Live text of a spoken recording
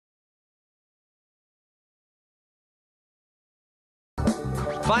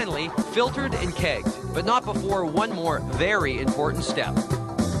Finally, filtered and kegged, but not before one more very important step.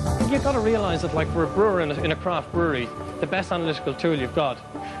 You've got to realise that, like, for a brewer in a craft brewery, the best analytical tool you've got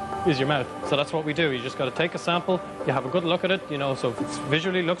is your mouth. So that's what we do. You just got to take a sample, you have a good look at it, you know, so if it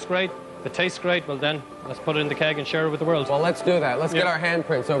visually looks great, if it tastes great, well then, let's put it in the keg and share it with the world. Well, let's do that. Let's get our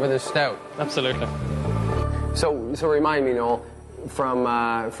handprints over this stout. Absolutely. So remind me, Noel, from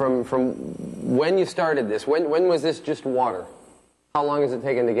when you started this, when was this just water? How long has it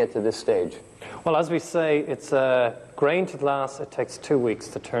taken to get to this stage? Well, as we say, it's grain to glass. It takes 2 weeks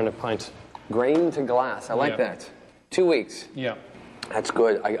to turn a pint. Grain to glass. I like that. 2 weeks. Yeah. That's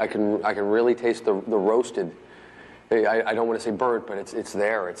good. I can really taste the roasted. I don't want to say burnt, but it's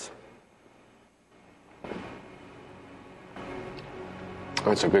there. It's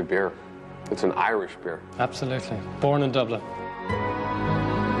a good beer. It's an Irish beer. Absolutely. Born in Dublin.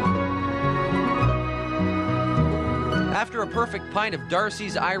 After a perfect pint of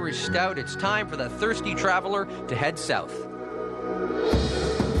Darcy's Irish Stout, it's time for the thirsty traveler to head south.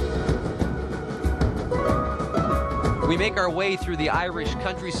 We make our way through the Irish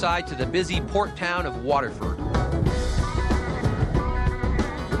countryside to the busy port town of Waterford.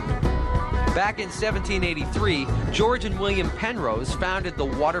 Back in 1783, George and William Penrose founded the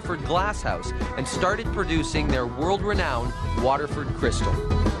Waterford Glass House and started producing their world-renowned Waterford Crystal.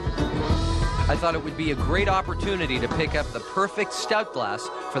 I thought it would be a great opportunity to pick up the perfect stout glass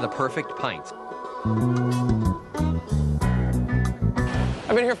for the perfect pint.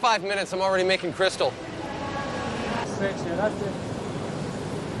 I've been here 5 minutes. I'm already making crystal.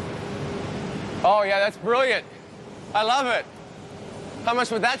 Oh, yeah, that's brilliant. I love it. How much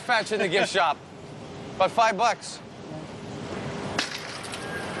would that fetch in the gift shop? About $5.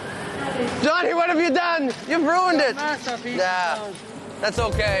 Johnny, what have you done? You've ruined it. Yeah, that's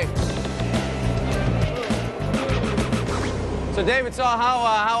okay. So David saw how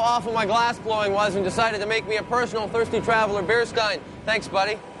awful my glass blowing was and decided to make me a personal Thirsty Traveler beer stein. Thanks,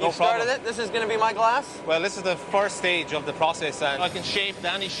 buddy. You started it? This is going to be my glass? Well, this is the first stage of the process, and I can shape it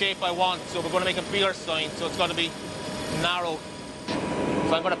any shape I want. So we're going to make a beer stein, so it's going to be narrow.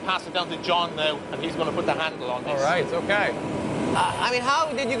 So I'm going to pass it down to John now, and he's going to put the handle on this. All right, okay. I mean, how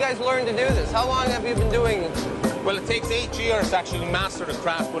did you guys learn to do this? How long have you been doing it? Well, it takes 8 years to actually master the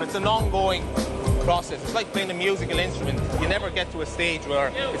craft, but it's an ongoing process. It's like playing a musical instrument. You never get to a stage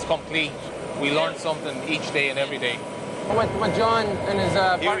where it's complete. We learn something each day and every day. What John and his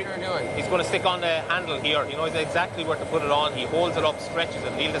partner are doing? He's going to stick on the handle here. He knows exactly where to put it on. He holds it up, stretches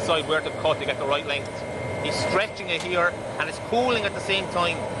it. He'll decide where to cut to get the right length. He's stretching it here, and it's cooling at the same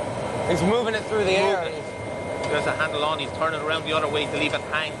time. He's moving it through the air. There's a handle on. He's turning it around the other way to leave it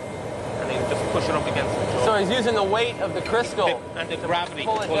hang, and he'll just push it up against it. So he's using the weight of the crystal and the gravity to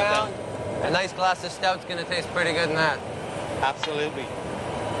pull it down. A nice glass of stout's going to taste pretty good in that. Absolutely.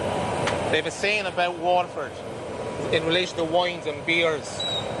 They have a saying about Waterford in relation to wines and beers.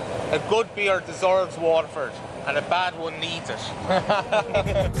 A good beer deserves Waterford, and a bad one needs it.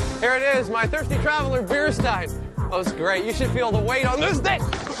 Here it is, my Thirsty Traveler beer stein. Oh, it's great. You should feel the weight on this thing.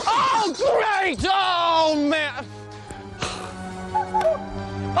 Oh, great! Oh, man.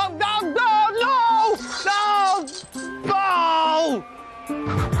 Oh, no, no, no!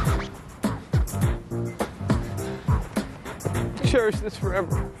 Cherish this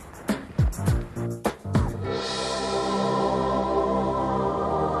forever.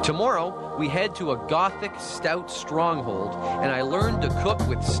 Tomorrow, we head to a Gothic stout stronghold, and I learn to cook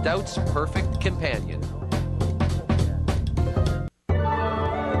with stout's perfect companion.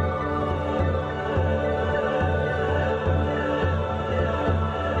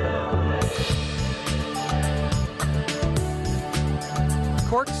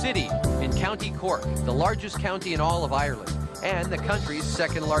 Cork City in County Cork, the largest county in all of Ireland, and the country's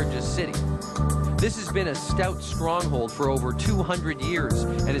second largest city. This has been a stout stronghold for over 200 years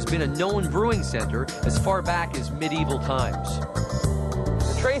and has been a known brewing center as far back as medieval times.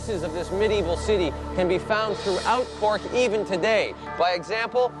 The traces of this medieval city can be found throughout Cork even today. By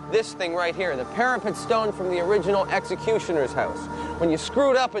example, this thing right here, the parapet stone from the original executioner's house. When you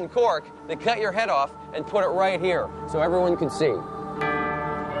screwed up in Cork, they cut your head off and put it right here so everyone could see.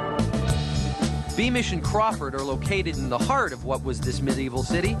 Beamish and Crawford are located in the heart of what was this medieval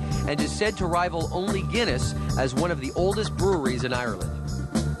city and is said to rival only Guinness as one of the oldest breweries in Ireland.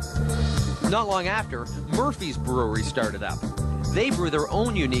 Not long after, Murphy's Brewery started up. They brew their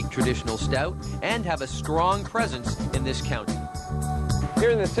own unique traditional stout and have a strong presence in this county. Here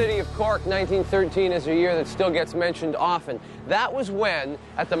in the city of Cork, 1913 is a year that still gets mentioned often. That was when,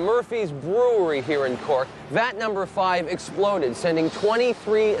 at the Murphy's Brewery here in Cork, vat number 5 exploded, sending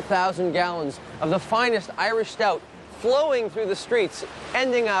 23,000 gallons of the finest Irish stout flowing through the streets,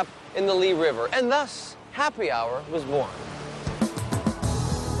 ending up in the Lee River. And thus, Happy Hour was born.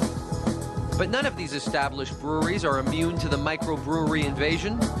 But none of these established breweries are immune to the microbrewery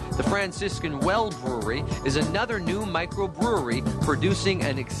invasion. The Franciscan Well Brewery is another new microbrewery producing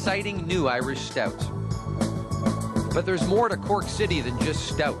an exciting new Irish stout. But there's more to Cork City than just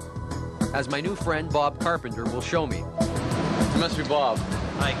stout, as my new friend Bob Carpenter will show me. It must be Bob.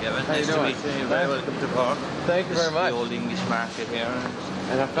 Hi, Kevin. How Nice you to doing? meet you. You're very welcome to Cork. Thank you very much. The old English market here.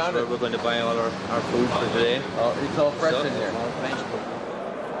 And I found where it. we're going to buy all our food for today. Oh, it's all fresh in here. All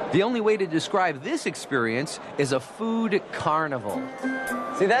fresh. The only way to describe this experience is a food carnival.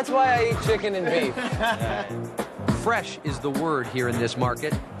 See, that's why I eat chicken and beef. Fresh is the word here in this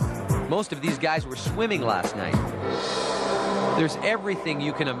market. Most of these guys were swimming last night. There's everything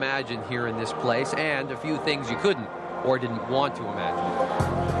you can imagine here in this place, and a few things you couldn't or didn't want to imagine.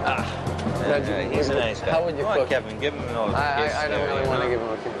 He's a nice guy. How would you Come on, cook? Kevin, give him an old I don't really want to give him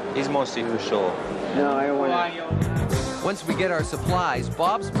a kiss. He's mostly for show. No, I don't want to. Once we get our supplies,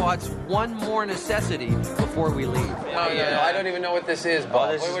 Bob spots one more necessity before we leave. No, I don't even know what this is, Bob.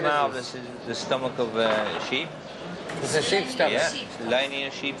 Oh, this What is is marvelous. This is the stomach of sheep. This is a sheep stomach. Yeah, it's the lining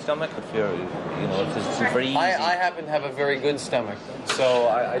of sheep stomach. If you're, it's very easy. I happen to have a very good stomach, so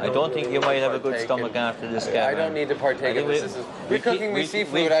I don't think really you might have a partake good stomach in- after this, I Gavin. don't need to partake in this. You're cooking me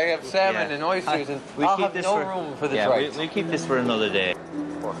seafood. I have salmon and oysters, and I'll have no room for the tripe. We'll keep this for another day.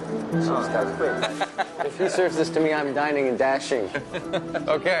 If he serves this to me, I'm dining and dashing.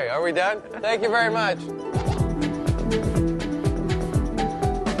 Okay, are we done? Thank you very much.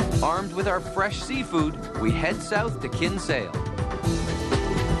 Armed with our fresh seafood, we head south to Kinsale.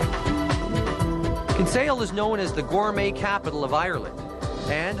 Kinsale is known as the gourmet capital of Ireland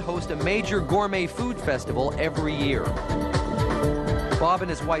and hosts a major gourmet food festival every year. Bob and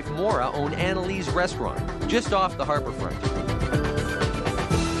his wife Maura own Annalee's restaurant, just off the harbourfront.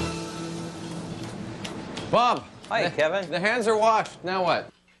 Bob. Hi, Kevin. The hands are washed. Now what?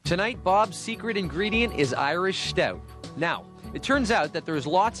 Tonight, Bob's secret ingredient is Irish stout. Now, it turns out that there's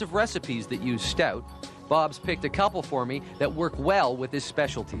lots of recipes that use stout. Bob's picked a couple for me that work well with his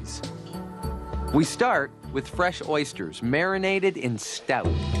specialties. We start with fresh oysters, marinated in stout.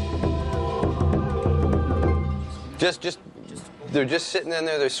 They're just sitting in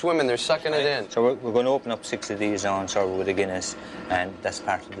there, they're swimming, they're sucking it in. So we're going to open up 6 of these on serve with a Guinness, and that's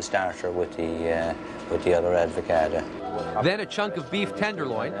part of the starter with the other avocado. Then a chunk of beef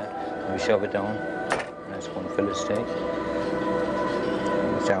tenderloin. We shove it down. That's one fillet steak.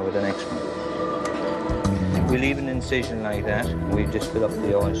 We start with the next one. We leave an incision like that. We just fill up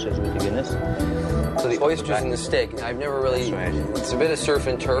the oysters with the Guinness. So the oysters and the steak, I've never really... That's right. It's a bit of surf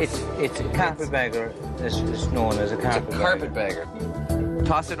and turf. It's a carpetbagger. It's known as a carpetbagger.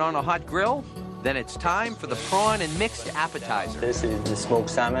 Toss it on a hot grill. Then it's time for the prawn and mixed appetizer. This is the smoked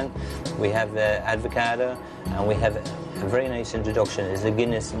salmon. We have avocado, and we have a very nice introduction. It's the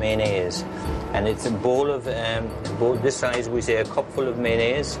Guinness mayonnaise, and it's a bowl of this size. We say a cupful of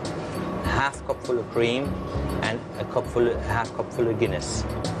mayonnaise, half cupful of cream, and half cupful of Guinness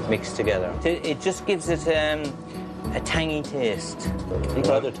mixed together. It just gives it a tangy taste. Like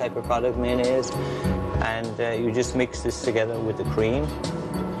other type of product, mayonnaise, and you just mix this together with the cream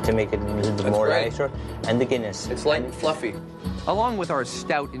to make it a little bit more lighter, and the Guinness. It's light and fluffy. Along with our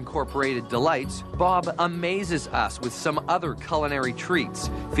stout incorporated delights, Bob amazes us with some other culinary treats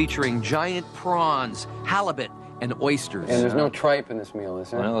featuring giant prawns, halibut, and oysters. And there's no tripe in this meal,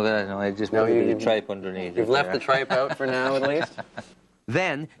 is there? No, I just No, put a bit you- of tripe underneath. You've left the tripe out for now, at least?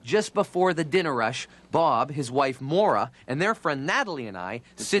 Then, just before the dinner rush, Bob, his wife Maura, and their friend Natalie and I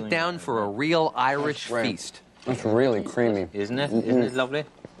sit down for a real Irish feast. It's really creamy. Isn't it? Isn't it lovely?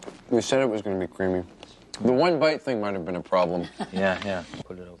 We said it was going to be creamy. The one bite thing might have been a problem. Yeah.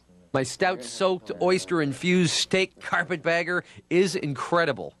 Put it open. My stout-soaked, oyster-infused steak carpetbagger is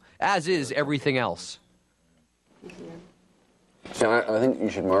incredible, as is everything else. See, I think you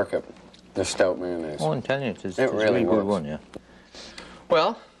should mark it, the stout mayonnaise. Oh, I'm telling you, it's It a really really good works. one, yeah.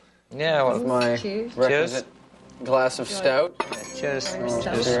 Well, Yeah, well, my requisite glass of stout. cheers. Cheers.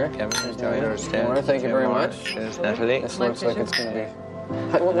 Kevin, cheers. Maura, thank you very much. Cheers, Natalie. This looks like it's going to be...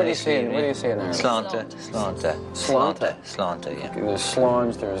 What do you say? What do you say in Irish? Slanta. Slanta. Slanta, yeah. There's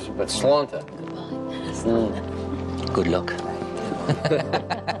slans, but slanta. Good luck.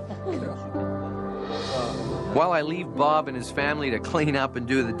 While I leave Bob and his family to clean up and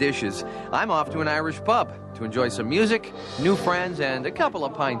do the dishes, I'm off to an Irish pub to enjoy some music, new friends, and a couple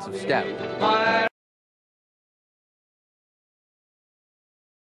of pints of stout.